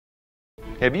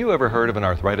Have you ever heard of an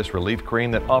arthritis relief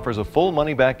cream that offers a full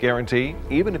money-back guarantee,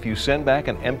 even if you send back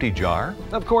an empty jar?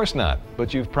 Of course not,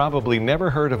 but you've probably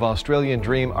never heard of Australian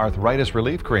Dream Arthritis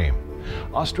Relief Cream.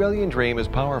 Australian Dream is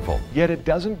powerful, yet it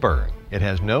doesn't burn. It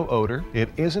has no odor, it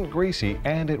isn't greasy,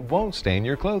 and it won't stain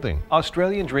your clothing.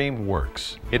 Australian Dream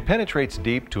works. It penetrates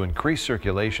deep to increase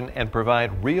circulation and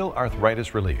provide real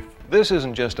arthritis relief. This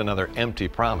isn't just another empty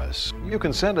promise. You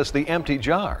can send us the empty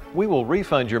jar. We will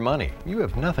refund your money. You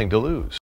have nothing to lose.